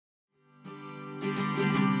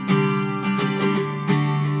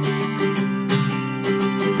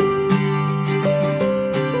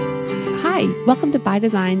Welcome to By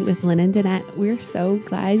Design with Lynn and Danette. We're so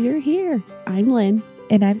glad you're here. I'm Lynn.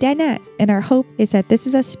 And I'm Danette. And our hope is that this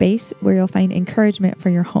is a space where you'll find encouragement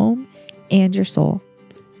for your home and your soul.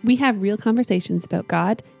 We have real conversations about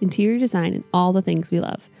God, interior design, and all the things we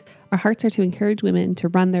love. Our hearts are to encourage women to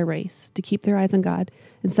run their race, to keep their eyes on God,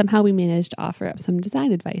 and somehow we manage to offer up some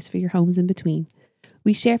design advice for your homes in between.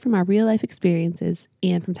 We share from our real life experiences,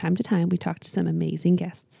 and from time to time, we talk to some amazing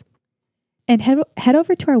guests. And head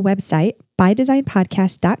over to our website,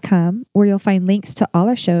 bydesignpodcast.com, where you'll find links to all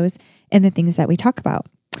our shows and the things that we talk about.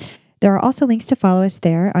 There are also links to follow us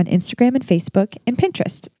there on Instagram and Facebook and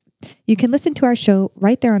Pinterest. You can listen to our show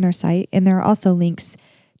right there on our site, and there are also links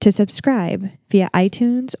to subscribe via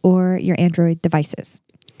iTunes or your Android devices.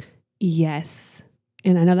 Yes.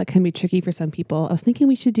 And I know that can be tricky for some people. I was thinking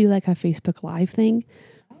we should do like a Facebook Live thing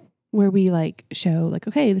where we like show like,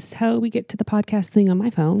 okay, this is how we get to the podcast thing on my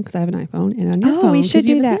phone because I have an iPhone, and on your phone, we should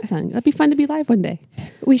do that. Samsung. That'd be fun to be live one day.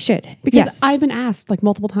 We should. Because yes. I've been asked like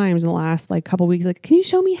multiple times in the last like couple weeks, like, can you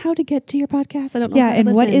show me how to get to your podcast? I don't know. Yeah.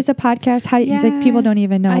 And what is a podcast? How do you, like, people don't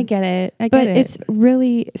even know. I get it. But it's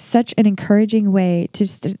really such an encouraging way to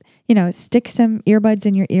stick some earbuds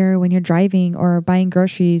in your ear when you're driving or buying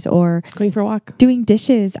groceries or going for a walk, doing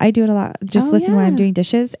dishes. I do it a lot. Just listen while I'm doing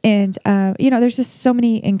dishes. And, there's just so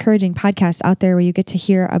many encouraging podcasts out there where you get to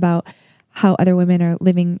hear about how other women are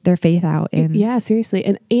living their faith out. And yeah, seriously.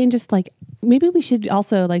 And just like, maybe we should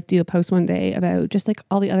also like do a post one day about just like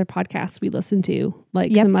all the other podcasts we listen to,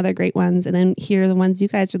 like some other great ones, and then hear the ones you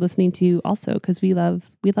guys are listening to also, because we love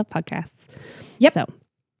podcasts. Yep. So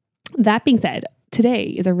that being said, today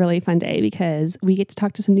is a really fun day because we get to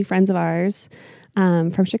talk to some new friends of ours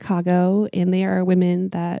from Chicago, and they are women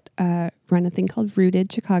that run a thing called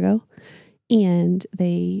Rooted Chicago, and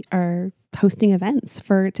they are hosting events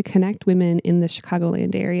to connect women in the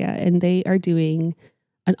Chicagoland area, and they are doing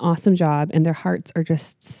an awesome job, and their hearts are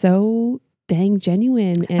just so dang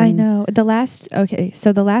genuine. And I know the last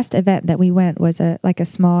event that we went was a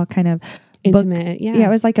small kind of intimate. Yeah, it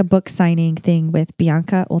was like a book signing thing with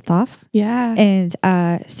Bianca Olthoff. Yeah. And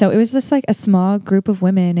so it was just like a small group of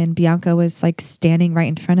women, and Bianca was like standing right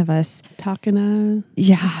in front of us. Talking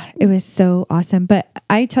it was so awesome. But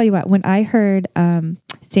I tell you what, when I heard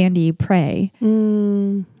Sandy pray I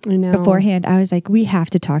know. beforehand, I was like, we have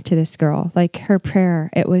to talk to this girl. Like her prayer,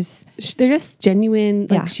 they're just genuine.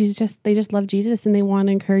 Like they just love Jesus, and they want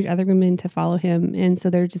to encourage other women to follow him. And so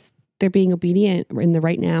they're being obedient in the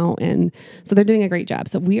right now. And so they're doing a great job.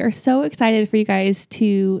 So we are so excited for you guys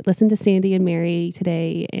to listen to Sandy and Mary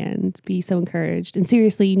today and be so encouraged. And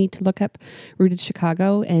seriously, you need to look up Rooted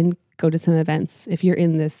Chicago and go to some events if you're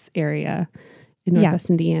in this area in Northwest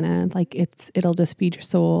Indiana. Like it'll just feed your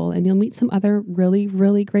soul, and you'll meet some other really,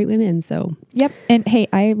 really great women. So yep. And hey,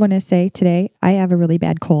 I want to say today, I have a really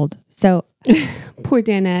bad cold. So poor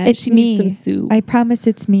Danette, she needs some soup. I promise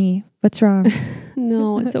it's me. What's wrong?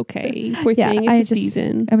 No, it's okay. Poor thing. It's a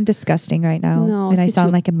season. I'm disgusting right now. No, and I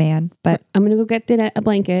sound like a man, but I'm going to go get Danette a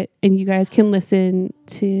blanket, and you guys can listen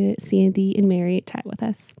to Sandy and Mary chat with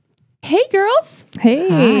us. Hey, girls. Hey,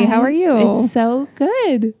 Hi. How are you? It's so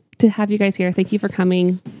good to have you guys here. Thank you for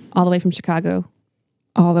coming all the way from Chicago.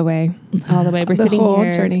 All the way. We're the sitting whole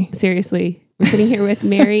here. Journey. Seriously. We're sitting here with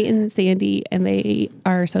Mary and Sandy, and they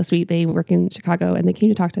are so sweet. They work in Chicago, and they came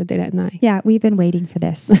to talk to Danette and I. Yeah, we've been waiting for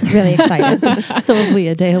this. Really excited. So we'll be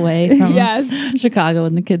a day away from Yes. Chicago,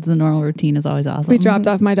 and the kids' the normal routine is always awesome. We dropped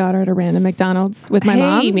off my daughter at a random McDonald's with my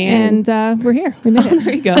mom, man. and we're here. We made it.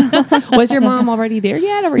 There you go. Was your mom already there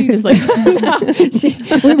yet, or were you just like... No,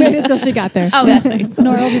 we waited until she got there. Oh, that's nice.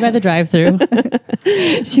 Nora will be by the drive-thru.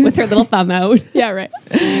 She with her little thumb out. Yeah, right.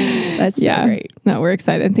 That's so great. No, we're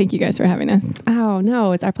excited. Thank you guys for having us. Oh,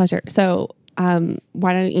 no, it's our pleasure. So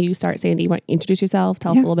why don't you start, Sandy? Why don't you introduce yourself?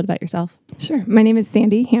 Tell us a little bit about yourself. Sure. My name is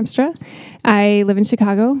Sandy Hamstra. I live in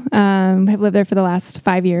Chicago. Have lived there for the last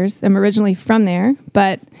 5 years. I'm originally from there,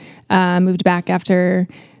 but moved back after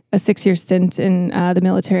a 6-year stint in the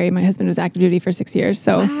military. My husband was active duty for 6 years.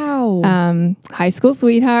 So high school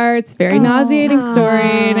sweethearts, very nauseating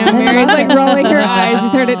story. Now Mary's like rolling her eyes.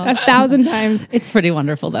 She's heard it 1,000 times. It's pretty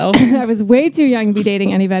wonderful, though. I was way too young to be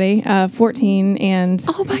dating anybody, 14. And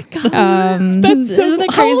oh my God. That's so crazy.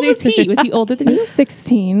 How old was he? Was he older than you?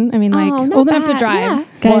 16. I mean, like old enough to drive. Yeah.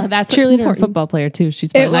 Guys, Well, that's cheerleader and important. football player, too.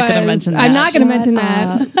 She's probably not going to mention that. I'm not going to mention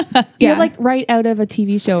that. You're like right out of a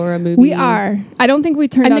TV show or a movie. We are. I don't think we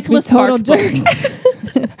turned out Nicholas to be total Sparks jerks.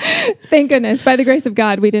 Thank goodness. By the grace of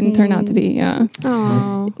God, we didn't turn out to be.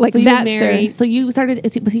 Oh, Like so you that, married. sir. So you started.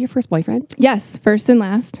 Was he your first boyfriend? Yes, first and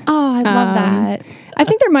last. Oh, I love that. I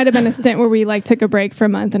think there might have been a stint where we like took a break for a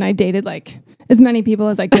month and I dated like as many people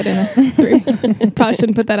as I could in a 3. Probably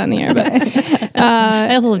shouldn't put that on the air, but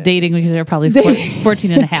I also love dating because they were probably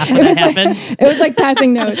 14 and a half when that happened. It was like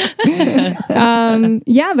passing notes.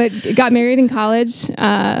 But got married in college.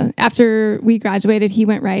 After we graduated, he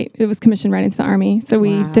went it was commissioned right into the Army. So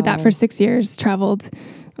we did that for 6 years, traveled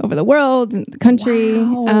over the world and the country.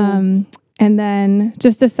 Wow. And then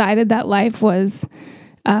just decided that life was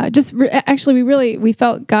we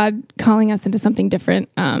felt God calling us into something different.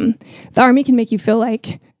 The Army can make you feel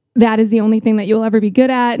like that is the only thing that you'll ever be good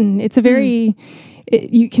at. And it's a very,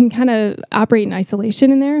 you can kind of operate in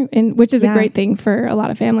isolation in there, and which is a great thing for a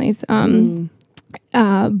lot of families.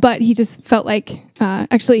 But he just felt like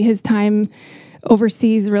actually his time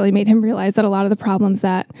overseas really made him realize that a lot of the problems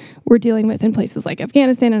that we're dealing with in places like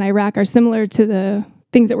Afghanistan and Iraq are similar to the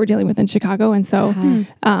things that we're dealing with in Chicago. And so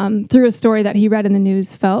through a story that he read in the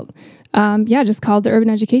news, felt, just called to urban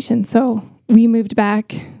education. So we moved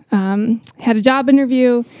back, had a job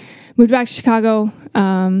interview, moved back to Chicago,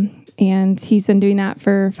 and he's been doing that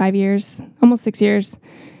for 5 years, almost 6 years.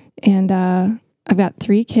 And I've got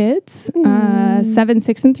 3 kids, 7,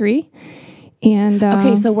 6, and 3. And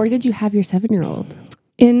okay, so where did you have your 7-year-old?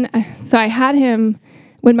 So I had him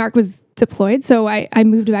when Mark was deployed. So I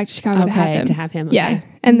moved back to Chicago to have him. Okay. Yeah.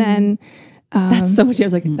 And then that's so much. I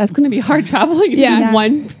was like, that's going to be hard traveling. Yeah.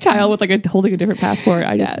 One child with like holding a different passport.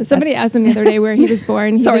 Somebody asked him the other day where he was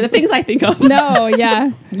born. The things I think of. No,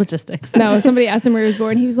 yeah. Logistics. No, somebody asked him where he was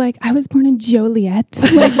born. He was like, I was born in Joliet.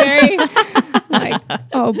 Like very like,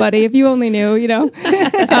 oh buddy, if you only knew, you know.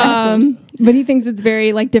 But he thinks it's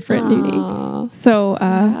very like different and unique. So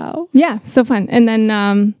so fun. And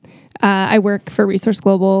then I work for Resource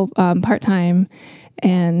Global part-time,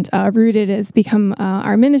 and Rooted has become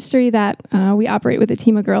our ministry that we operate with a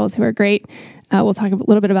team of girls who are great. We'll talk a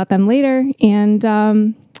little bit about them later.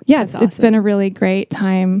 And it's been a really great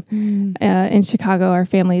time in Chicago. Our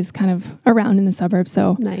family's kind of around in the suburbs,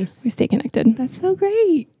 so nice. We stay connected. That's so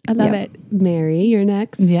great. I love it. Mary, you're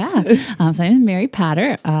next. Yeah. So my name is Mary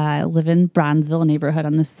Potter. I live in Bronzeville, a neighborhood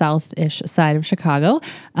on the south-ish side of Chicago.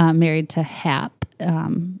 Married to Hap.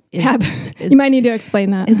 Hap. You might need to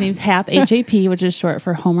explain that. His name's Hap, H-A-P, which is short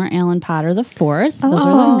for Homer Allen Potter IV. Those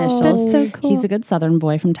are the initials. That's so cool. He's a good Southern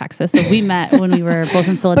boy from Texas. So we met when we were both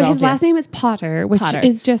in Philadelphia. But his last name is Potter, which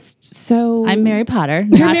is just so... I'm Mary Potter,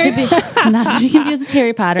 not to be confused with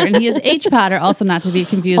Harry Potter. And he is H. Potter, also not to be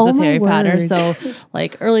confused with Harry Potter. So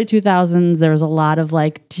like early 2000s, there was a lot of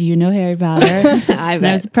like, do you know Harry Potter? When I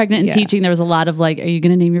was pregnant and teaching, there was a lot of like, are you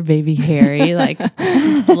going to name your baby Harry? Like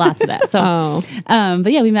lots of that. So,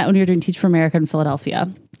 but yeah, we met when we were doing Teach for America in Philadelphia.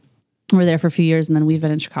 We were there for a few years, and then we've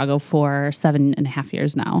been in Chicago for 7.5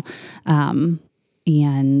 years now.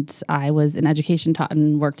 And I was in education, taught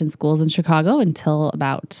and worked in schools in Chicago until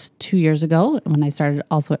about 2 years ago when I started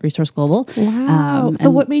also at Resource Global. Wow. So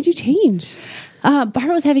what made you change? Part of it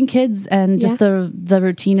was having kids and just the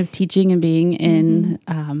routine of teaching and being in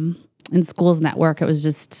schools and that work. It was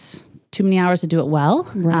just too many hours to do it well.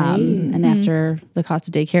 Right. And after the cost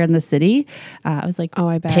of daycare in the city, I was like,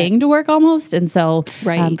 I bet. paying to work almost. And so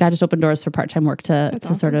Right. God just opened doors for part-time work to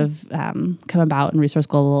awesome. sort of come about. And Resource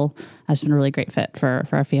Global has been a really great fit for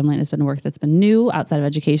our family. And it's been work that's been new outside of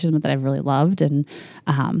education, but that I've really loved. And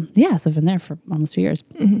so I've been there for almost 2 years.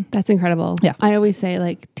 Mm-hmm. That's incredible. Yeah. I always say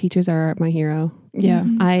like teachers are my hero. Yeah.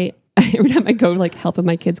 Every time I go like help in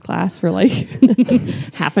my kids' class for like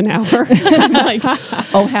half an hour, I'm like,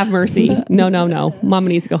 oh, have mercy. No. Mama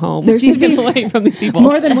needs to go home. There should be away from these people.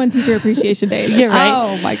 more than one teacher appreciation day. You're right.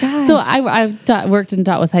 Oh my gosh. So I've worked and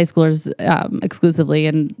taught with high schoolers exclusively,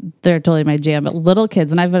 and they're totally my jam. But little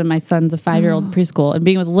kids, when I've been my son's a 5-year-old preschool, and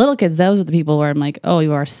being with little kids, those are the people where I'm like, oh,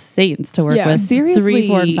 you are saints to work with. Seriously, 3,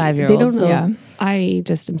 4, and 5-year-olds. They don't know. Yeah. I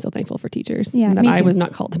just am so thankful for teachers. Yeah, that me I too. was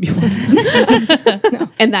not called to be one.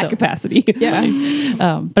 In that capacity. Yeah.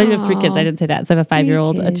 But I do have 3 kids. I didn't say that. So I have a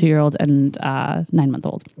 5-year-old, a kids. 2-year-old, and a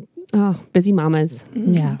 9-month-old. Oh, busy mamas.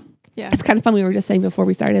 Yeah. Yeah. It's kind of fun. We were just saying before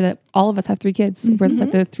we started that all of us have 3 kids. We're just like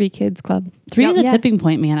the 3 kids club. 3 is a tipping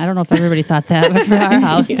point, man. I don't know if everybody thought that, but for our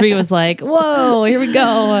house, 3 was like, whoa, here we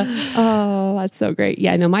go. Oh, that's so great.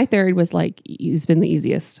 Yeah, no, my third was like, it's been the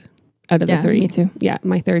easiest out of the 3. Me too. Yeah,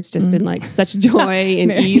 my third's just been like such joy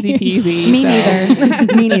and easy peasy. Me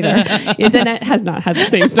neither. Me neither. Then it has not had the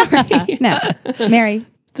same story. No. Mary,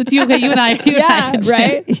 You and I.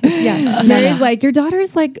 Right. Yeah. Mary's like, your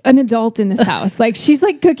daughter's like an adult in this house. Like she's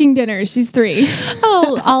like cooking dinner. She's 3.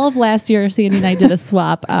 All of last year, Sandy and I did a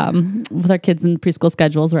swap with our kids in preschool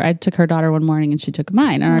schedules where I took her daughter one morning and she took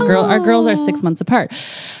mine. And our girls are 6 months apart.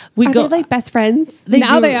 Are they like best friends? They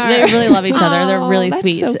are. They really love each other. They're really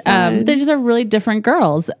sweet. So they just are really different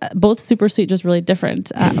girls. Both super sweet, just really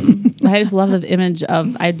different. I just love the image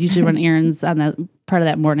of, I'd usually run errands on that part of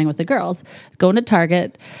that morning with the girls. Go into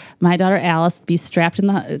Target. My daughter Alice be strapped in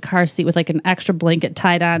the car seat with like an extra blanket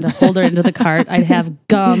tied on to hold her into the cart. I'd have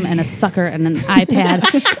gum and a sucker and an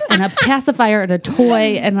iPad and a pacifier and a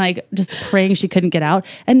toy and like just praying she couldn't get out.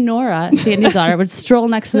 And Nora, Sandy's daughter, would stroll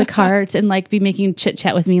next to the cart and like be making chit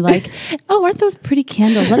chat with me like, oh, aren't those pretty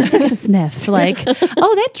candles? Let's take a sniff. Like,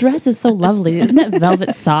 oh, that dress is so lovely. Isn't that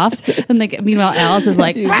velvet soft? And like, meanwhile, Alice is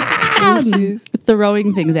like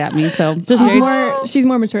throwing things at me. So just she's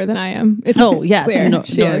more mature than I am. It's yes, clear.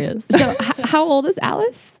 She is. So how old is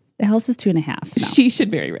Alice? Alice is 2.5 now. She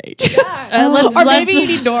should marry Rage. Maybe you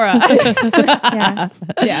need Nora.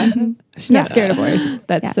 Yeah. She's not scared of boys.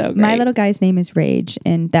 That's so great. My little guy's name is Rage,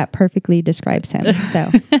 and that perfectly describes him.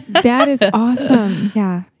 So that is awesome.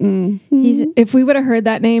 yeah. Mm-hmm. If we would have heard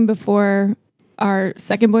that name before our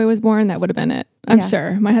second boy was born, that would have been it. I'm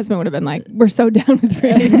sure my husband would have been like, we're so down with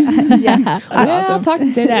Rage. I'll talk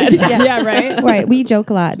to Dad. Yeah, right. Right. We joke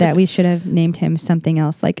a lot that we should have named him something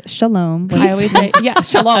else, like Shalom. I always say,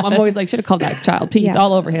 Shalom. I'm always like, should have called that child peace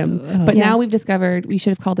all over him. But now we've discovered we should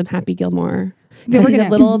have called him Happy Gilmore. Because he's a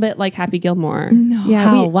little bit like Happy Gilmore. No.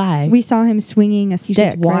 Yeah, why? We saw him swinging a stick. He's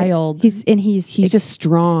just wild. Right? He's just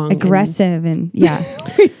strong, aggressive, and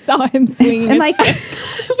we saw him swinging and like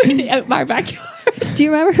out my backyard. Do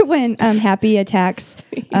you remember when Happy attacks?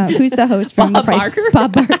 Who's the host from Bob The Price? Barker?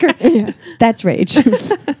 Bob Barker. Yeah. That's Rage.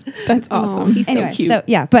 That's awesome. He's Anyway, so cute. so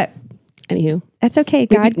yeah, but Anywho, that's okay.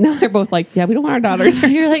 God, now they're both like, yeah, we don't want our daughters.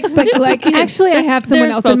 You're like, But like, actually, I have someone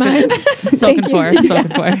else in mind. Spoken for.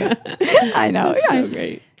 I know. so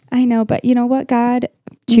great. I know, but you know what? God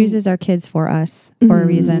chooses our kids for us for a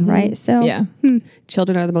reason, right? So Yeah.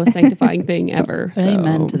 Children are the most sanctifying thing ever. So.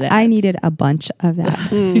 Amen to that. I needed a bunch of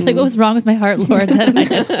that. You're like, what was wrong with my heart, Lord?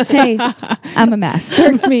 Hey, I'm a mess.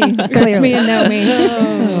 Search me and know me.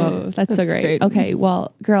 Oh, that's so great. great. Okay,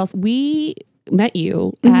 well, girls, we met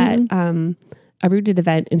you at a Rooted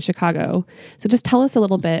event in Chicago. So just tell us a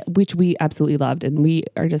little bit, which we absolutely loved, and we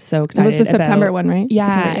are just so excited. It was the September one, right?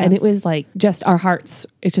 Yeah, September, and it was like just our hearts.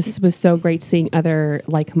 It just was so great seeing other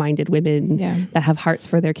like-minded women that have hearts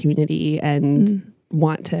for their community and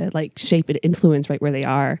want to like shape and influence right where they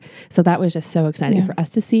are. So that was just so exciting for us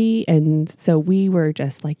to see. And so we were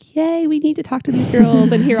just like, yay, we need to talk to these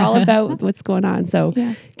girls and hear all about what's going on. So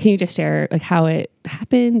can you just share like how it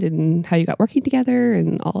happened and how you got working together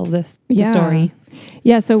and all of this the story?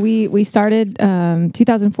 Yeah, so we started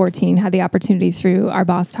 2014, had the opportunity through our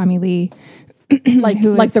boss, Tommy Lee, like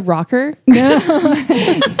the rocker? No.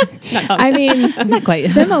 I mean, Not quite.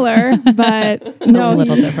 similar, but no, a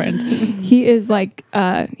little different. He is like,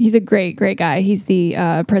 he's a great guy. He's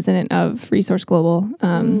the president of Resource Global,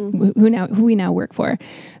 who we now work for.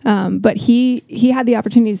 But he had the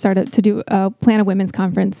opportunity to do plan a women's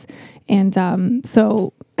conference, and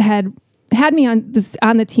so had me on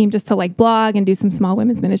the team just to like blog and do some small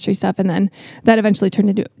women's ministry stuff. And then that eventually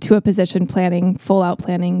turned into a position full out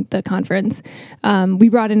planning the conference. We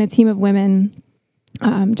brought in a team of women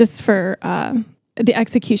just for the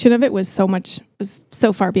execution of it was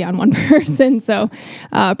so far beyond one person. So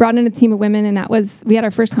brought in a team of women, and we had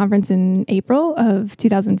our first conference in April of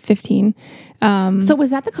 2015. So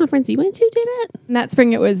was that the conference you went to, did it? And that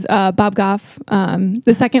spring it was Bob Goff.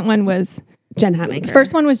 The second one was Jen Hatmaker.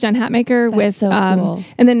 First one was Jen Hatmaker with, so cool.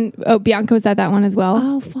 And then Bianca was at that one as well.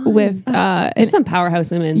 Oh, fun. With some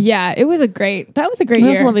powerhouse women. Yeah, that was a great We year.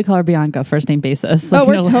 also love we call her Bianca first name basis. Like,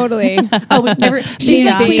 we're totally. We've never. She's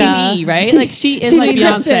like Queen Bee, right? Like she is like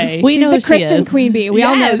Beyonce. She's the Christian Queen Bee. We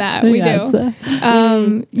all know that. We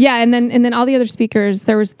do. Yeah, and then all the other speakers.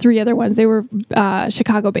 There was 3 other ones. They were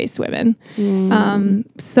Chicago-based women.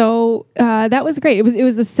 So that was great. It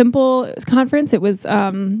was a simple conference. It was.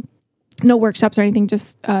 No workshops or anything,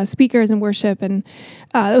 just speakers and worship. And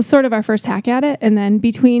it was sort of our first hack at it. And then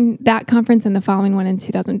between that conference and the following one in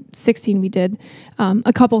 2016, we did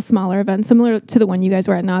a couple smaller events, similar to the one you guys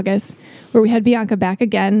were at in August, where we had Bianca back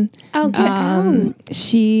again. Oh, get out.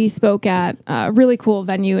 She spoke at a really cool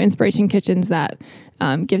venue, Inspiration Kitchens, that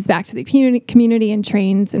gives back to the community and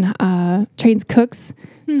trains cooks.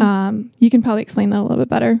 You can probably explain that a little bit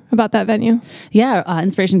better about that venue. Yeah,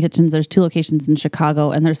 Inspiration Kitchens, there's 2 locations in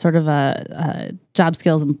Chicago, and there's sort of job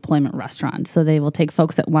skills employment restaurant. So they will take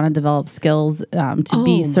folks that want to develop skills to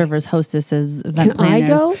be servers, hostesses, event planners.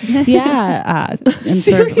 I go? Yeah, and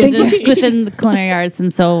serve within the culinary arts.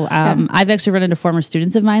 And so I've actually run into former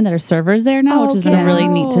students of mine that are servers there now, which has been really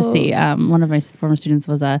neat to see. One of my former students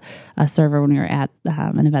was a server when we were at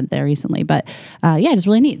an event there recently. But just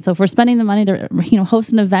really neat. So if we're spending the money to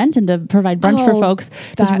host an event and to provide brunch for folks,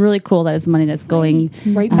 it's really cool that it's money that's going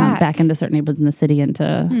back into certain neighborhoods in the city and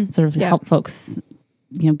to sort of help folks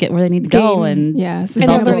get where they need to go and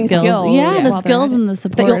develop learning skills. Yeah, the skills and the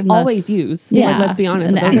support that you'll always use. Yeah, let's be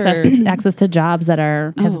honest. And access to jobs that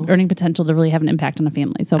have earning potential to really have an impact on a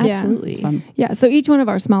family. So absolutely. Yeah. So each one of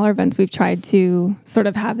our smaller events, we've tried to sort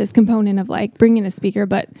of have this component of like bringing a speaker,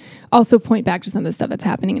 but also point back to some of the stuff that's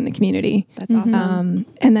happening in the community. That's awesome.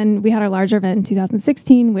 And then we had our larger event in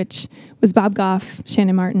 2016, which was Bob Goff,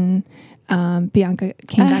 Shannon Martin, Bianca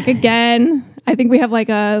came back again. I think we have like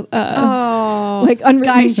unwritten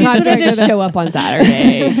guys, she should have just show up on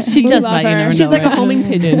Saturday. She just let you never She's like a homing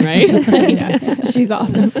pigeon, right? Yeah, she's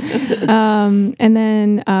awesome. And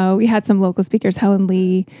then we had some local speakers, Helen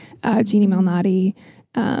Lee, Jeannie Malnati.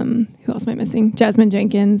 Who else am I missing? Jasmine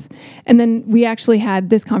Jenkins. And then we actually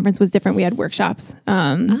had, this conference was different. We had workshops.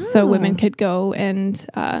 So women could go and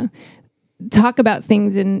talk about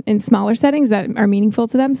things in smaller settings that are meaningful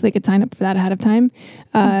to them, so they could sign up for that ahead of time.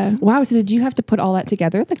 Wow. So did you have to put all that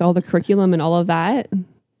together, like all the curriculum and all of that?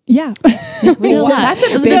 Yeah. That's a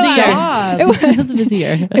busy job. It was a busy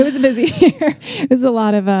year. It was a busy year. It was a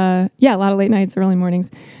lot of late nights, early mornings.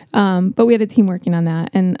 But we had a team working on that,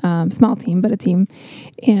 and small team, but a team.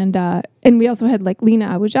 And we also had like Lena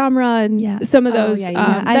Awajamra and some of those.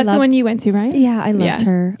 That's the one you went to, right? Yeah, I loved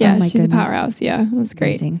her. Yeah, oh, she's a powerhouse. Yeah, it was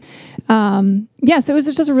great. Amazing. So it was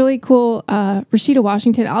just a really cool, Rashida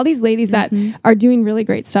Washington, all these ladies that are doing really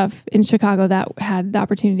great stuff in Chicago that had the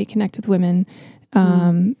opportunity to connect with women.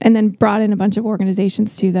 And then brought in a bunch of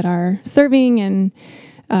organizations too that are serving and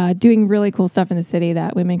doing really cool stuff in the city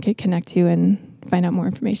that women could connect to and find out more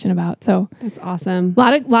information about. So that's awesome.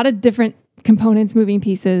 A lot of different components, moving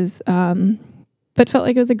pieces, but felt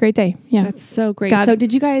like it was a great day. Yeah, that's so great. So have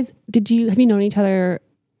you known each other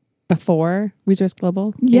before Resource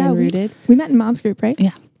Global? Yeah, Rooted. We met in Mom's group, right?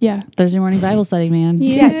 Yeah. Thursday morning Bible study, man.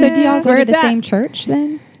 Yeah. So do y'all go to the same church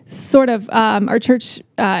then? Sort of. Our church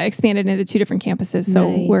expanded into 2 different campuses, so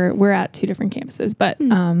we're at 2 different campuses.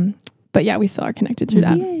 But yeah, we still are connected through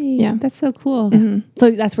that. Yay. Yeah, that's so cool. Mm-hmm.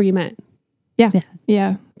 So that's where you met.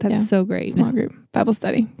 Yeah. That's so great. Small group Bible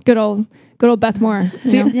study. Good old Beth Moore.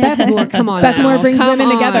 Beth Moore, come on. Beth Moore brings women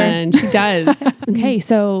together. She does. Okay,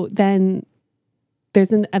 so then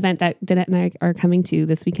there's an event that Danette and I are coming to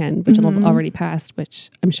this weekend, which will have already passed, which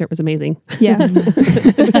I'm sure it was amazing. Yeah.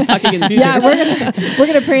 Talking in the future. Yeah, we're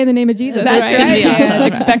gonna pray in the name of Jesus. That's right? Be awesome.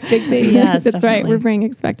 Expect big things. Yes, that's right. We're praying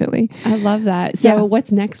expectantly. I love that. So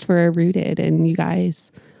what's next for Rooted and you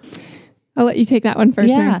guys? I'll let you take that one first.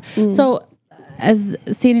 Yeah. So as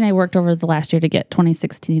Sandy and I worked over the last year to get the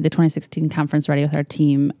 2016 conference ready with our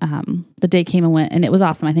team, the day came and went, and it was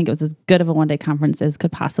awesome. I think it was as good of a one-day conference as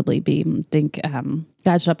could possibly be. I think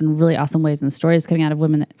God showed up in really awesome ways, and the stories coming out of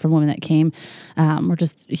women that came were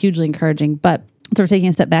just hugely encouraging. But sort of taking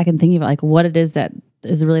a step back and thinking about like what it is that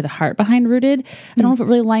is really the heart behind Rooted, I don't know if it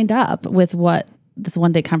really lined up with what this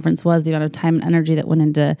one-day conference was, the amount of time and energy that went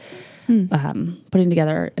into putting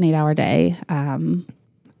together an 8-hour day.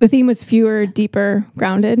 The theme was fewer, deeper,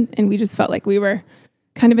 grounded, and we just felt like we were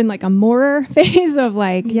kind of in like a more phase of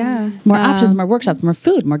like more options, more workshops, more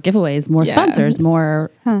food, more giveaways, more sponsors, more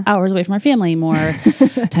hours away from our family, more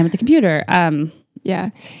time at the computer. And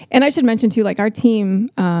I should mention too, like our team,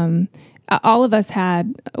 all of us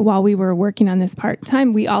had, while we were working on this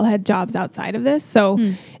part-time, we all had jobs outside of this. So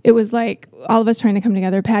it was like all of us trying to come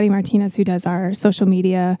together. Patty Martinez, who does our social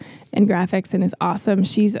media and graphics and is awesome.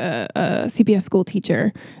 She's a CPS school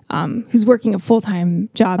teacher who's working a full-time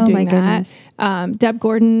job doing that. Deb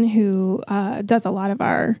Gordon, who does a lot of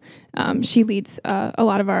our, she leads a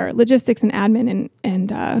lot of our logistics and admin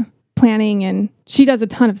and planning, and she does a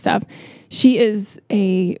ton of stuff. She is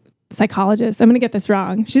a psychologist. I'm going to get this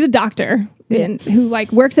wrong. She's a doctor who like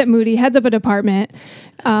works at Moody, heads up a department.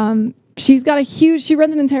 She's got she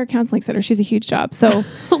runs an entire counseling center. She's a huge job. So,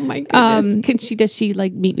 oh my goodness. Does she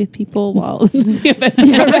like meet with people while the event's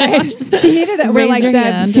right. She needed it. We're like,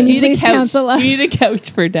 Deb, can you please counsel us? You need a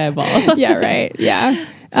couch for Deb. Yeah, right. Yeah.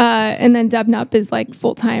 And then Deb Nupp is like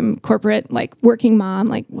full-time corporate, like working mom,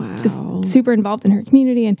 like just super involved in her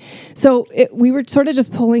community. And so we were sort of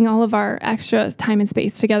just pulling all of our extra time and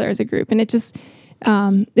space together as a group. And it just,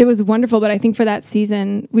 it was wonderful. But I think for that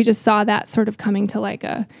season, we just saw that sort of coming to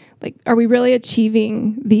are we really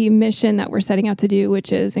achieving the mission that we're setting out to do,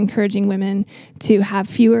 which is encouraging women to have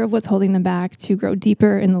fewer of what's holding them back, to grow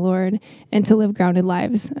deeper in the Lord, and to live grounded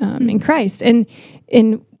lives in Christ. And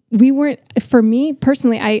we weren't, for me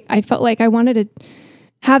personally, I felt like I wanted to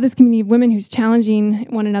have this community of women who's challenging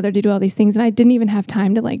one another to do all these things. And I didn't even have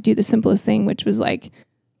time to do the simplest thing, which was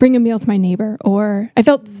bring a meal to my neighbor. Or I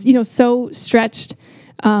felt, so stretched,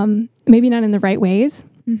 maybe not in the right ways.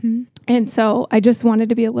 Mm-hmm. And so I just wanted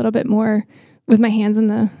to be a little bit more with my hands in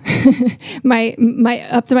the, my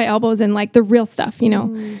up to my elbows in the real stuff,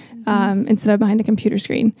 instead of behind a computer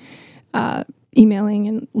screen, emailing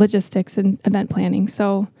and logistics and event planning.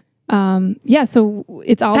 So, so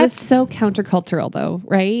it's all that's so countercultural though,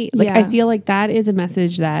 right? I feel like that is a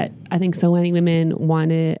message that I think so many women want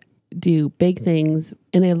to do big things,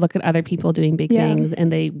 and they look at other people doing big things and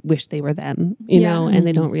they wish they were them, you know, and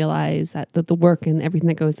they don't realize that the work and everything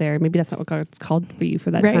that goes there, maybe that's not what God's called for you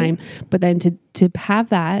for that time. But then to have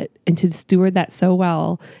that and to steward that so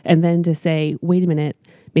well, and then to say, wait a minute,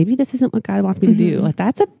 maybe this isn't what God wants me to do.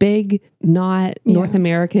 That's a big, not North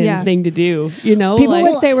American thing to do, People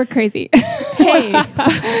would say we're crazy. Hey,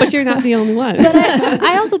 but you're not the only one. But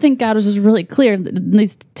I also think God was just really clear, at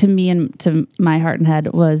least to me and to my heart and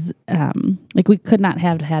head, was we could not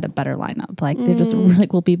have had a better lineup. They're just really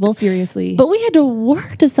cool people. Seriously. But we had to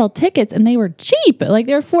work to sell tickets, and they were cheap. They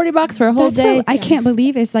were $40 for a whole day. What I can't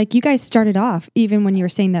believe is you guys started off, even when you were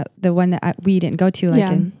saying that the one that we didn't go to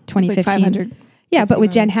in 2015. 500. Yeah, but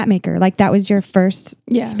with Jen Hatmaker, that was your first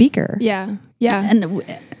speaker. Yeah.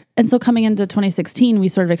 And so coming into 2016, we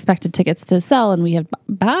sort of expected tickets to sell, and we had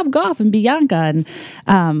Bob Goff and Bianca,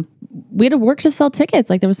 and we had to work to sell tickets.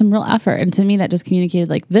 There was some real effort. And to me, that just communicated,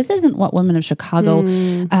 this isn't what women of Chicago,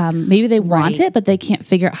 maybe they want it, but they can't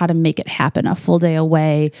figure out how to make it happen. A full day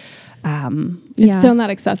away. It's still not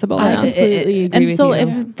accessible. I completely agree with you.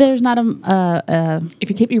 If there's not if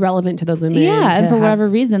you can't be relevant to those women, and for whatever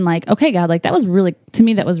reason, okay, God, that was really, to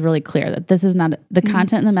me, that was really clear that this is not the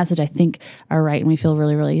content and the message I think are right, and we feel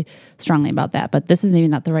really, really strongly about that. But this is maybe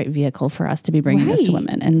not the right vehicle for us to be bringing this to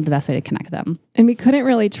women, and the best way to connect them. And we couldn't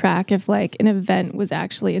really track if an event was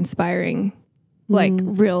actually inspiring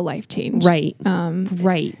real life change. Right.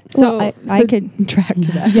 Right. So, I could track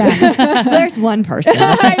to that. Yeah. There's one person.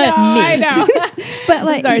 I know.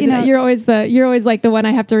 But sorry, you're always the one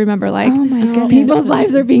I have to remember. Oh my goodness. People's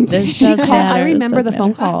lives are being changed. I remember the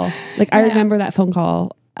phone call. I remember that phone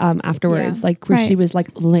call afterwards, where she was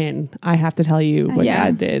Lynn, I have to tell you what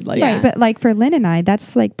God did. Right. But for Lynn and I,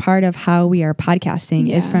 that's part of how we are podcasting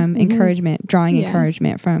is from encouragement, drawing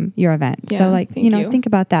encouragement from your event. Yeah. So think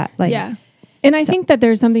about that. And I think that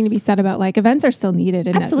there's something to be said about events are still needed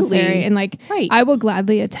and necessary, and I will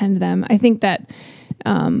gladly attend them. I think that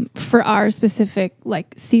for our specific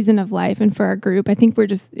season of life and for our group, I think we're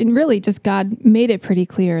just God made it pretty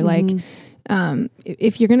clear.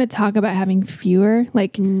 If you're going to talk about having fewer,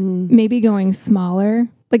 maybe going smaller.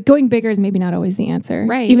 Going bigger is maybe not always the answer,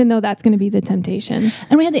 right? Even though that's going to be the temptation.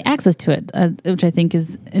 And we had the access to it, which I think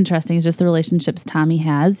is interesting. Is just the relationships Tommy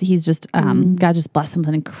has. He's just God just blessed him with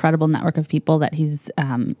an incredible network of people that he's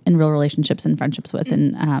in real relationships and friendships with,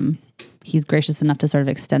 and he's gracious enough to sort of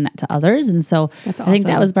extend that to others. And so I think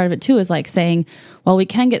that was part of it too. Is saying, well, we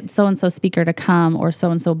can get so and so speaker to come or so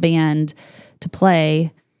and so band to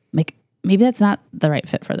play. Maybe that's not the right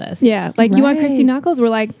fit for this. Yeah, you want Christy Knuckles?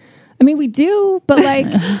 We're we do, but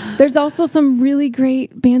there's also some really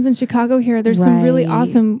great bands in Chicago here. There's some really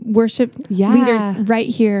awesome worship leaders right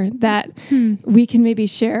here that we can maybe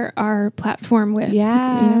share our platform with,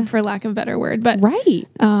 for lack of a better word. But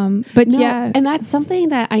and that's something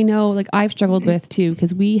that I know, I've struggled with too,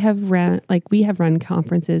 because we have run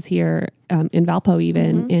conferences here in Valpo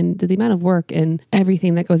even, and the amount of work and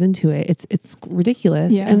everything that goes into it, it's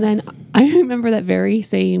ridiculous. Yeah. And then I remember that very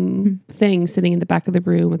same thing sitting in the back of the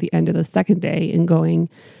room at the end of the second day and going,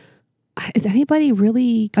 is anybody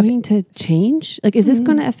really going to change? Is this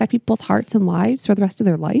going to affect people's hearts and lives for the rest of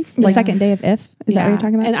their life? The second day of IF? Is that what you're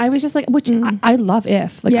talking about? And I was just I love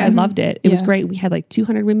IF. I loved it. It was great. We had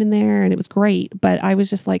 200 women there and it was great. But I was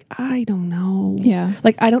just I don't know. Yeah.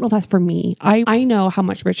 I don't know if that's for me. I know how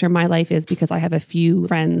much richer my life is because I have a few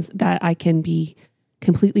friends that I can be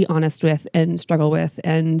completely honest with and struggle with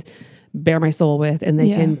and bare my soul with, and they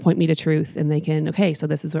can point me to truth, and they can, okay, so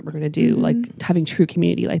this is what we're going to do. Having true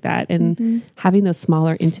community like that, and having those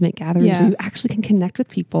smaller intimate gatherings where you actually can connect with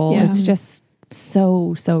people. It's just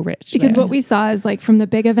so rich. Because what we saw is from the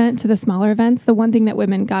big event to the smaller events, the one thing that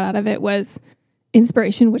women got out of it was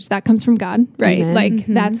inspiration, which that comes from God, right?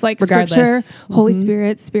 That's Scripture, Holy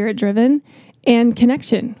Spirit driven. and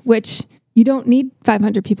connection, which you don't need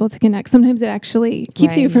 500 people to connect. Sometimes it actually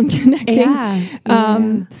keeps you from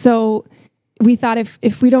connecting. So we thought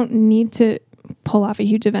if we don't need to pull off a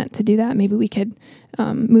huge event to do that, maybe we could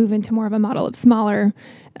move into more of a model of smaller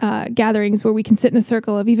gatherings where we can sit in a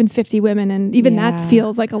circle of even 50 women, and even that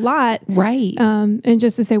feels like a lot, right? And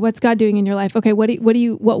just to say, what's God doing in your life? Okay, what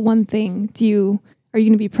one thing are you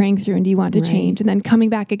going to be praying through, and do you want to change? And then coming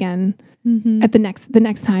back again at the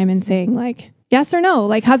next time and saying like, yes or no,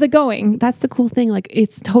 like, how's it going? That's the cool thing. Like,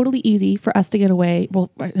 it's totally easy for us to get away. Well,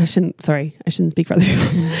 I shouldn't speak for other people.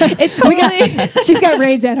 It's totally, she's got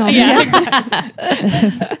rage at home. Yeah.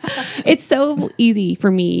 It's so easy for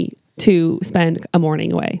me to spend a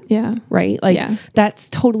morning away. Yeah. Right? Like, that's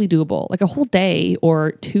totally doable. Like a whole day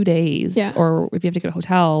or 2 days, or if you have to go to a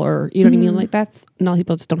hotel, or, you know what I mean? Like, that's, not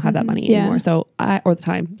people just don't have that money anymore. So or the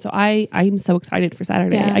time. So I'm so excited for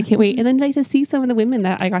Saturday. I can't wait. And then like to see some of the women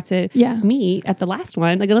that I got to meet at the last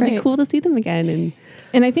one. Like, it'll be cool to see them again.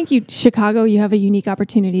 And I think Chicago, you have a unique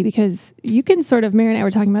opportunity because you can sort of, Mary and I were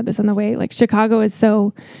talking about this on the way, like Chicago is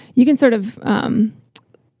so, you can sort of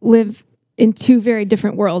live in 2 very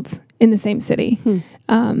different worlds in the same city.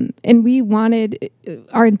 And we wanted,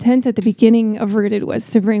 our intent at the beginning of Rooted was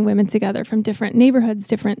to bring women together from different neighborhoods,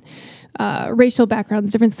 different racial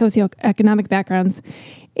backgrounds, different socioeconomic backgrounds.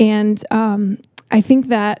 And I think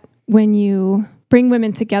that when you bring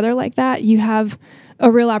women together like that, you have a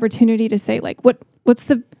real opportunity to say, like, what's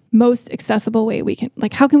the most accessible way we can,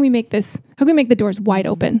 like, how can we make the doors wide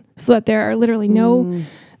open so that there are literally no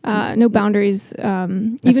boundaries,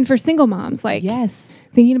 even for single moms, like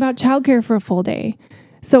thinking about childcare for a full day.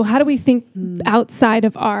 So how do we think outside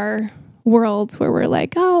of our worlds where we're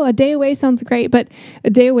like, oh, a day away sounds great, but a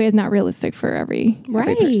day away is not realistic for every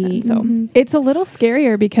person. So it's a little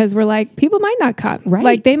scarier because we're like, people might not come,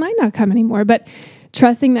 like they might not come anymore, but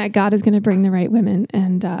trusting that God is going to bring the right women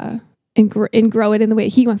and grow it in the way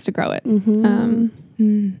He wants to grow it,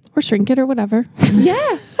 or shrink it or whatever.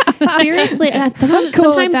 Seriously,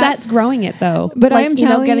 sometimes that's growing it though. But like, I am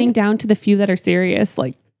getting down to the few that are serious.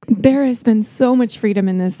 Like, there has been so much freedom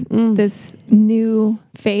in this new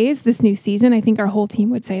phase, this new season. I think our whole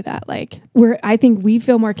team would say that. Like, I think we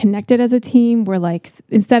feel more connected as a team. We're like,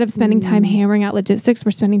 instead of spending time hammering out logistics,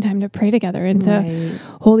 we're spending time to pray together and to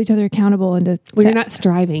hold each other accountable and to. We're not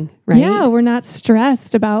striving, right? Yeah, we're not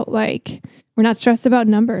stressed about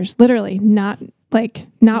numbers. Literally, not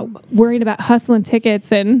worried about hustling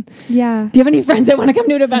tickets and do you have any friends that want to come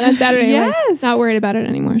to an event on Saturday? Yes. Not worried about it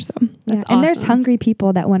anymore. So that's awesome. And there's hungry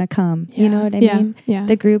people that want to come. You know what I mean? Yeah.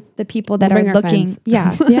 The people that are looking.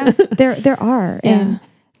 There are. Yeah.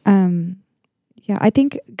 And I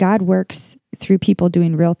think God works through people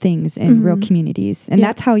doing real things in real communities. And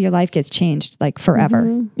that's how your life gets changed, like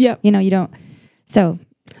forever. Yep. You don't. So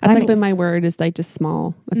that's been my word, is like just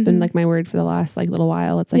small. That's been like my word for the last like little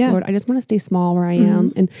while. It's like, Lord, I just want to stay small where I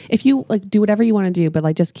am. And if you like do whatever you want to do, but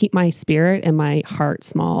like just keep my spirit and my heart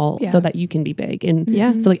small so that you can be big.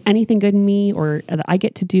 And so like anything good in me or that I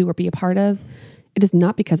get to do or be a part of, it is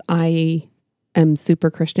not because I am super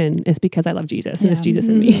Christian. It's because I love Jesus and it's Jesus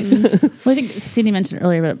in me. Well, I think Sandy mentioned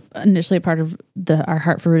earlier, but initially a part of our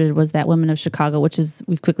Heart for Rooted was that women of Chicago, which is,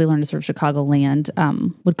 we've quickly learned, is sort of Chicago land,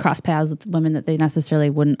 would cross paths with women that they necessarily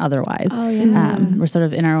wouldn't otherwise. We're sort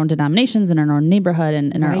of in our own denominations, in our own neighborhood,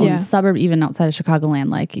 and in our own suburb, even outside of Chicago land.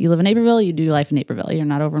 Like, you live in Naperville, you do life in Naperville. You're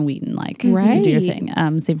not over in Wheaton. Like, you do your thing.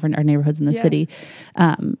 Same for our neighborhoods in the city.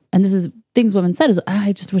 And this is things women said is,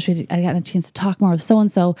 I just wish I got a chance to talk more with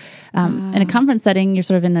so-and-so. In a conference setting, you're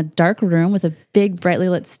sort of in a dark room with a big, brightly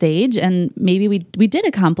lit stage. And maybe we did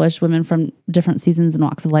accomplish women from different seasons and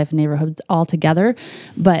walks of life and neighborhoods all together.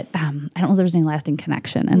 But I don't know if there's any lasting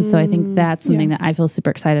connection. And so I think that's something that I feel super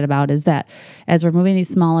excited about, is that as we're moving these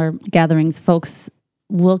smaller gatherings, folks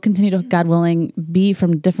will continue to, God willing, be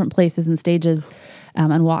from different places and stages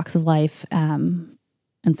and walks of life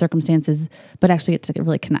and circumstances, but actually get to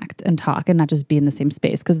really connect and talk and not just be in the same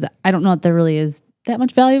space. Because I don't know if there really is that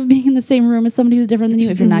much value of being in the same room as somebody who's different than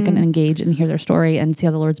you if you're not going to engage and hear their story and see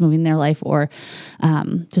how the Lord's moving in their life, or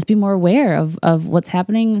just be more aware of what's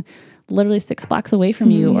happening literally 6 blocks away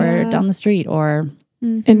from you or down the street, or...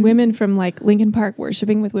 And women from like Lincoln Park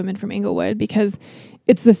worshiping with women from Englewood, because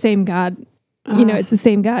it's the same God. You know, it's the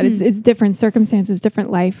same God. It's different circumstances,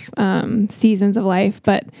 different life, seasons of life,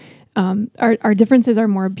 but our differences are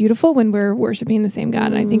more beautiful when we're worshiping the same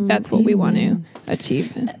God. And I think that's what we want to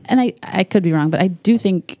achieve. And I could be wrong, but I do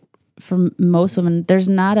think for most women, there's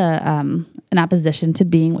not an opposition to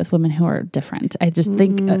being with women who are different. I just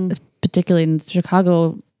think, particularly in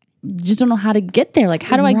Chicago, just don't know how to get there. Like,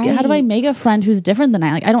 how do I make a friend who's different than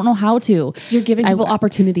I? Like, I don't know how to. So you're giving people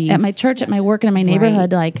opportunities at my church, at my work, and in my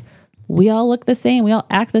neighborhood. Like, we all look the same. We all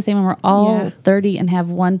act the same, and we're all 30 and have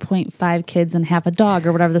 1.5 kids and half a dog,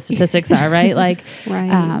 or whatever the statistics are, right? Like,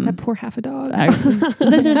 that poor half a dog.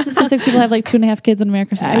 There's statistics people have like 2.5 kids in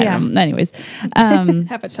America. So anyways,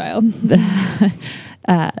 have a child.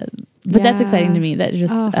 But that's exciting to me. That's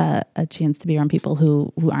just a chance to be around people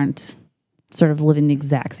who aren't sort of living the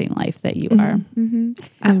exact same life that you are. Mm-hmm.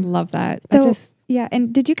 I love that. So,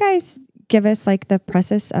 and did you guys give us like the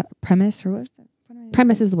premise or what?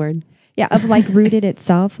 Premise is the word. Yeah, of like Rooted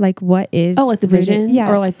itself, like what is like the vision,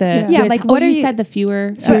 yeah, or like the like what are you said the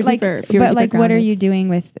fewer, but like what are you doing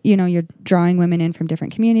with you're drawing women in from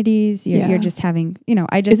different communities. You're just having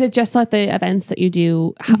is it just like the events that you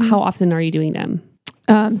do? How often are you doing them?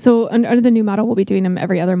 So under the new model, we'll be doing them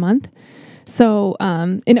every other month. So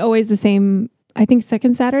and always the same. I think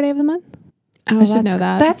second Saturday of the month. I should know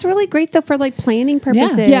that. That's really great though for like planning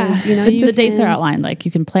purposes. Yeah. The dates are outlined. Like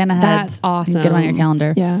you can plan ahead. That's awesome. Get them on your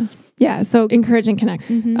calendar. Yeah. Yeah. So encourage and connect,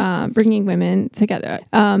 bringing women together,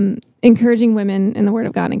 encouraging women in the Word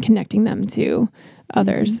of God and connecting them to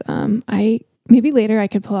others. Maybe later I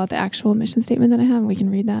could pull out the actual mission statement that I have and we can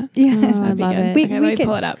read that. Yeah. I love it. We can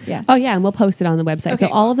pull it up. Yeah. Oh yeah. And we'll post it on the website. Okay,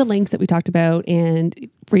 so all of the links that we talked about and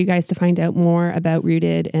for you guys to find out more about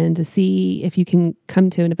Rooted and to see if you can come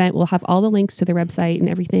to an event, we'll have all the links to their website and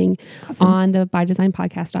everything on the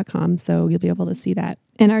bydesignpodcast.com. So you'll be able to see that.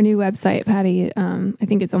 And our new website, Patty, I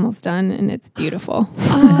think it's almost done and it's beautiful.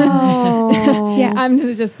 Oh. Yeah. I'm going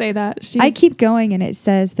to just say that. I keep going and it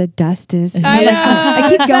says the dust is. I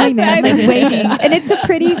keep going there. I'm like waiting. And it's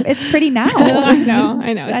pretty now. I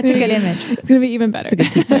know. That's a good image. It's going to be even better. It's a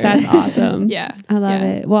good teaser. That's awesome. Yeah. I love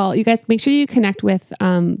it. Well, you guys make sure you connect with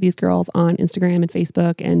these girls on Instagram and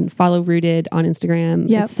Facebook and follow Rooted on Instagram.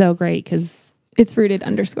 Yep. It's so great because it's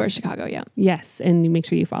Rooted_Chicago. Yeah. Yes. And you make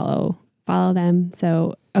sure you follow them.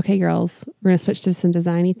 So, okay, girls, we're going to switch to some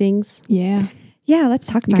designy things. Yeah. Yeah, let's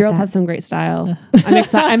talk about girls that. have some great style.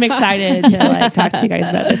 I'm excited to like talk to you guys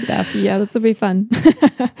about this stuff. Yeah, this will be fun.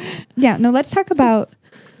 Yeah, no, let's talk about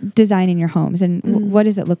designing your homes and what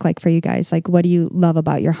does it look like for you guys? Like, what do you love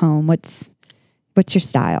about your home? What's your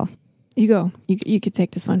style? You go. You could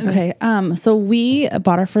take this one first. Okay. So we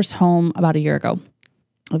bought our first home about a year ago.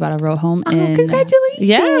 We bought a row home. Congratulations.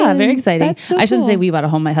 Yeah, very exciting. That's so I shouldn't cool. say we bought a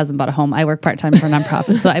home. My husband bought a home. I work part-time for a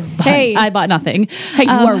nonprofit, so I bought nothing. Hey,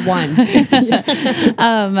 you are one.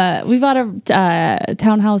 We bought a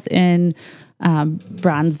townhouse in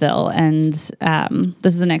Bronzeville, and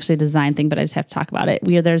this isn't actually a design thing, but I just have to talk about it.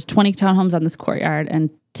 There's 20 townhomes on this courtyard, and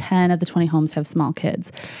 10 of the 20 homes have small kids.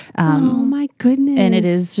 Oh my goodness. And it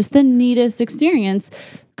is just the neatest experience.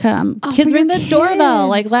 Kids ring the doorbell.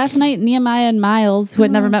 Like last night, Nehemiah and Miles, who had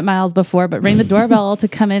never met Miles before, but rang the doorbell to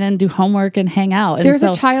come in and do homework and hang out. And There's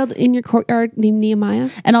a child in your courtyard named Nehemiah.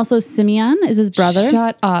 And also Simeon is his brother.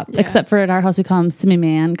 Shut up. Yeah. Except for at our house, we call him Simi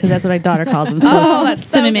Man because that's what my daughter calls him. So that's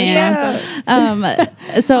Simi Man.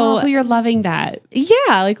 So you're loving that.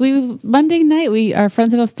 Yeah, like Monday night, our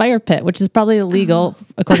friends have a fire pit, which is probably illegal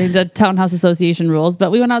according to Townhouse Association rules. But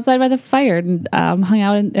we went outside by the fire and hung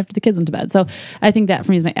out after the kids went to bed. So I think that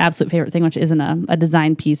for me is my absolute favorite thing, which isn't a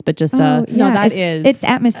design piece, but just it's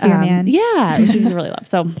atmosphere, man. Yeah, which we really love.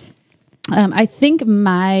 So I think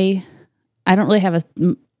I don't really have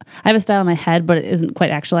I have a style in my head, but it isn't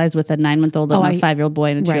quite actualized with a 9-month-old and a 5-year-old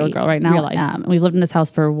boy and a 2-year-old girl right now. We've lived in this house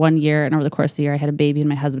for 1 year, and over the course of the year, I had a baby, and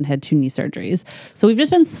my husband had 2 knee surgeries. So we've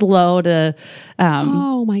just been slow to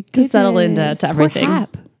settle into everything. Poor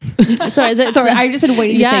Hap. Sorry, I've just been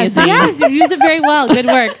waiting to say his name. Yes, you used it very well. Good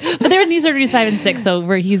work. But there were knee surgeries 5 and 6, so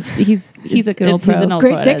he's a good old pro. He's an old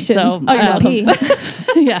Great poet, diction. So,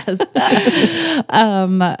 yes.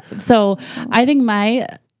 So I think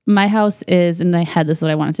my house is, in my head, this is what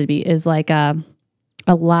I want it to be, is like a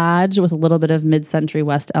lodge with a little bit of mid-century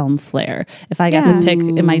West Elm flair. If I got to pick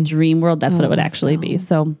in my dream world, that's what it would actually be.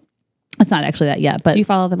 So it's not actually that yet, but do you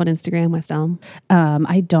follow them on Instagram, West Elm?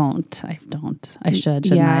 I don't. I should.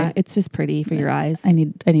 Yeah, it's just pretty for your eyes. I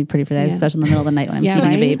need pretty for that, especially in the middle of the night when I'm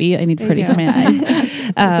feeding a baby. I need pretty for my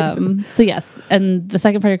eyes. So yes. And the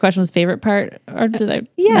second part of your question was favorite part, or did I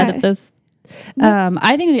edit this?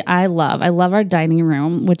 I think I love our dining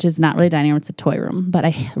room, which is not really a dining room, it's a toy room, but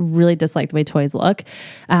I really dislike the way toys look.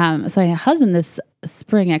 So my husband this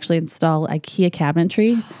spring actually installed IKEA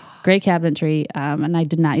cabinetry. Great cabinetry, and I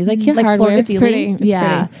did not use IKEA hardware. It's pretty. It's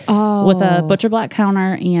pretty. Oh. With a butcher block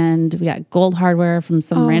counter, and we got gold hardware from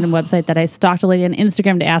some random website that I stalked a lady on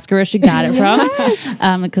Instagram to ask her where she got it from,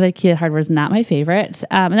 because IKEA hardware is not my favorite,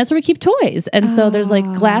 and that's where we keep toys. And so there's like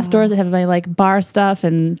glass doors that have my like bar stuff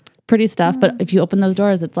and pretty stuff. But if you open those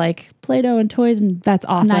doors, it's like Play-Doh and toys, and that's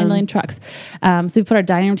awesome. 9 million trucks. So we put our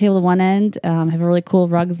dining room table at one end. Have a really cool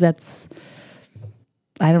rug that's,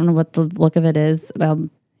 I don't know what the look of it is.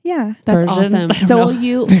 Yeah, that's Persian. awesome. So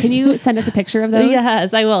can you send us a picture of those?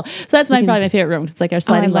 Yes, I will. So that's probably my favorite room. It's like our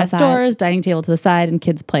sliding glass doors, dining table to the side, and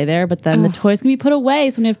kids play there. But then the toys can be put away.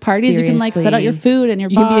 So when you have parties, you can like set out your food and your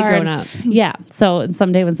bar. You can be a grown up. Yeah. So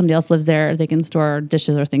someday when somebody else lives there, they can store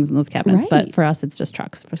dishes or things in those cabinets. Right. But for us, it's just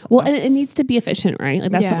trucks. Well, and it needs to be efficient, right? Like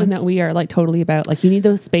that's something that we are like totally about. Like you need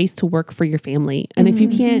those space to work for your family. And if you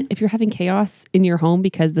can't, if you're having chaos in your home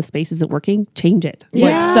because the space isn't working, change it.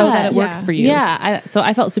 Like, so that it works for you. Yeah. So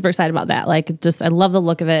I felt super excited about that. Like just, I love the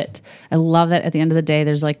look of it. I love that at the end of the day,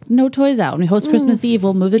 there's like no toys out. When we host Christmas Eve,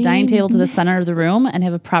 we'll move the dining table to the center of the room and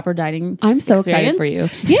have a proper dining I'm so experience. excited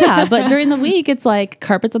for you. Yeah. But during the week, it's like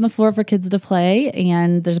carpets on the floor for kids to play,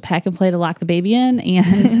 and there's a pack and play to lock the baby in,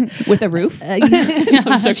 and with a roof.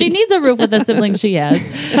 She needs a roof with the siblings she has.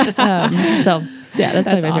 So yeah, that's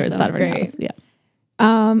my favorite spot of our house. Yeah.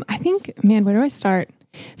 I think, man, where do I start?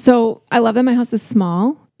 So I love that my house is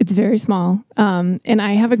small. It's very small. And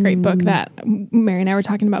I have a great book that Mary and I were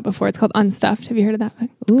talking about before. It's called Unstuffed. Have you heard of that book?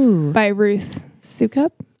 Ooh. By Ruth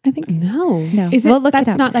Soukup, I think. No. Is it? We'll look it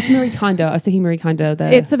up. That's Marie Kondo. I was thinking Marie Kondo.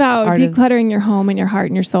 It's about decluttering your home and your heart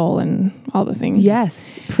and your soul and all the things.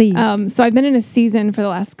 Yes, please. So I've been in a season for the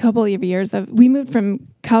last couple of years we moved from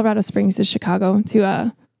Colorado Springs to Chicago to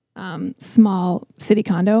a small city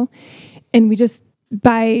condo. And we just,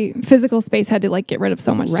 by physical space, had to like get rid of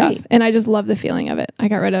so much stuff. And I just love the feeling of it. I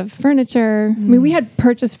got rid of furniture. I mean, we had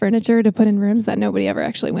purchased furniture to put in rooms that nobody ever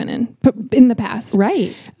actually went in the past.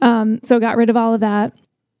 Right. So got rid of all of that.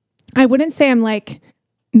 I wouldn't say I'm like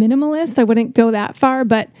minimalist. I wouldn't go that far,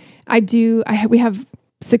 but we have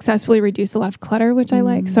successfully reduced a lot of clutter, which I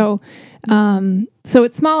like. So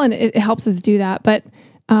it's small and it helps us do that. But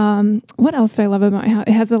what else do I love about my house?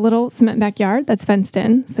 It has a little cement backyard that's fenced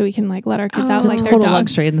in, so we can like let our kids out like their total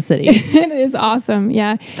dogs. luxury in the city. It is awesome.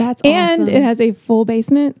 Yeah. That's awesome. And it has a full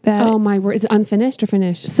basement that. Oh my word. Is it unfinished or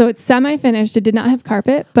finished? So it's semi-finished. It did not have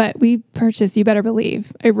carpet, but we purchased, you better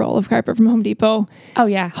believe, a roll of carpet from Home Depot. Oh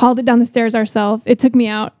yeah. Hauled it down the stairs ourselves. It took me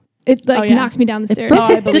out. It knocked me down the stairs.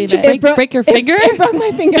 I believe it. Did you break your finger? It broke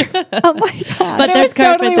my finger. Oh my God. But there's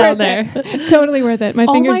carpet down there. Totally worth it. My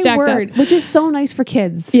finger's jacked up. Which is so nice for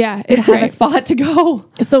kids. Yeah, it's to have a spot to go.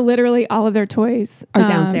 So literally all of their toys are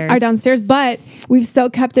downstairs. But we've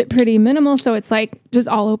still kept it pretty minimal. So it's like just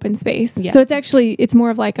all open space. Yeah. So it's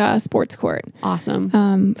more of like a sports court.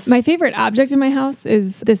 Awesome. My favorite object in my house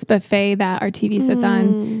is this buffet that our TV sits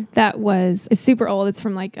on that is super old. It's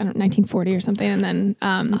from like, 1940 or something. And then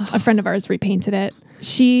a friend of ours repainted it.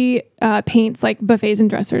 She paints like buffets and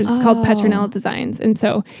dressers. It's called Petronella Designs. And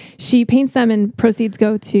so she paints them and proceeds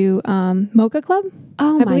go to Mocha Club.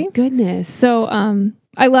 Oh my goodness. So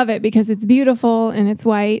I love it because it's beautiful and it's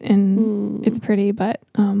white and it's pretty, but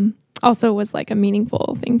also was like a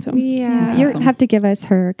meaningful thing. So yeah. You have to give us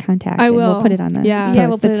her contact. I will. We'll put it on the post.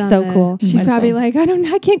 We'll put That's so cool. She's probably like, I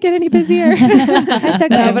can't get any busier. That's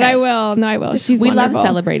okay. No, but I will. No, I will. We love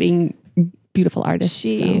celebrating beautiful artists.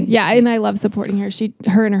 Yeah, and I love supporting her.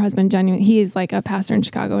 Her and her husband, he is like a pastor in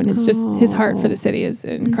Chicago, and it's just his heart for the city is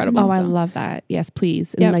incredible. Oh, I love that. Yes,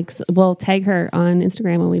 please. And we'll tag her on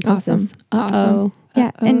Instagram when we post this. Awesome. Yeah,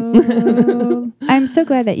 and I'm so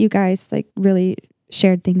glad that you guys like really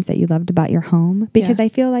shared things that you loved about your home, because I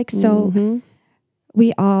feel like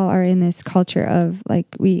we all are in this culture of like,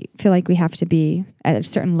 we feel like we have to be at a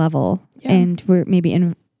certain level, and we're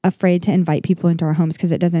maybe afraid to invite people into our homes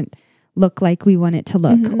because it doesn't look like we want it to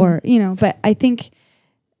look, or, but I think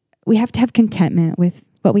we have to have contentment with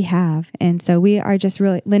what we have. And so we are just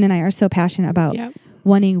really, Lynn and I are so passionate about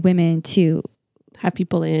wanting women to have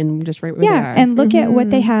people in just right where they are. And look at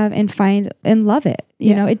what they have and find and love it.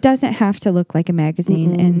 You know, it doesn't have to look like a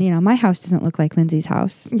magazine. And, my house doesn't look like Lindsay's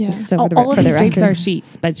house. Yeah. So all of these drapes are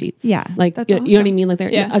sheets, bed sheets. Yeah. Like, you know what I mean? Like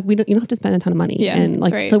they're, you don't have to spend a ton of money. Yeah, and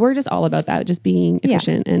like, so we're just all about that, just being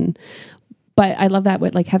efficient. But I love that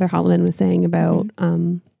what like Heather Holloman was saying about,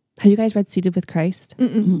 have you guys read Seated with Christ?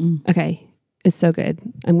 Okay. It's so good.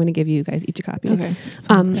 I'm going to give you guys each a copy. Okay.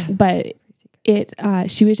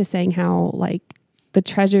 But she was just saying how like the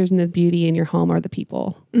treasures and the beauty in your home are the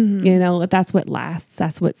people, that's what lasts.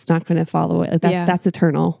 That's what's not going to follow it. Like that's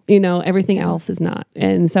eternal, everything else is not.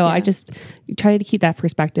 And so I just try to keep that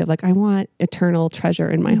perspective. Like I want eternal treasure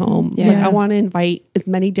in my home. Like I want to invite as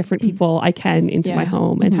many different people I can into my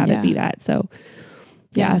home and have it be that. So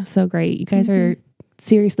it's so great. You guys are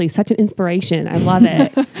seriously such an inspiration. I love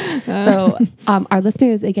it. So our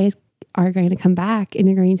listeners, you guys are going to come back and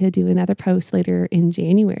you're going to do another post later in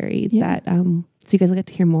January that So you guys will get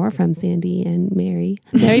to hear more from Sandy and Mary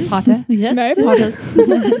Potter. Yes. Mary Potter.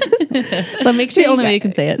 So make sure the only way you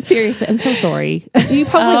can say it. Seriously, I'm so sorry. You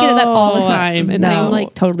probably get that all the time. And I'm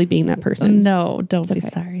like totally being that person. No, don't be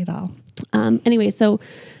sorry at all. Anyway, so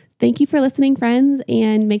thank you for listening, friends.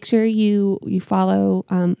 And make sure you follow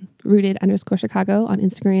rooted_Chicago on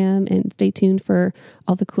Instagram and stay tuned for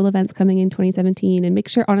all the cool events coming in 2017. And make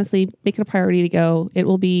sure, honestly, make it a priority to go.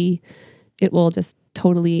 It will just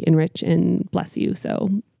totally enrich and bless you. So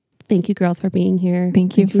thank you, girls, for being here.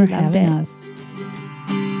 Thank you for having us.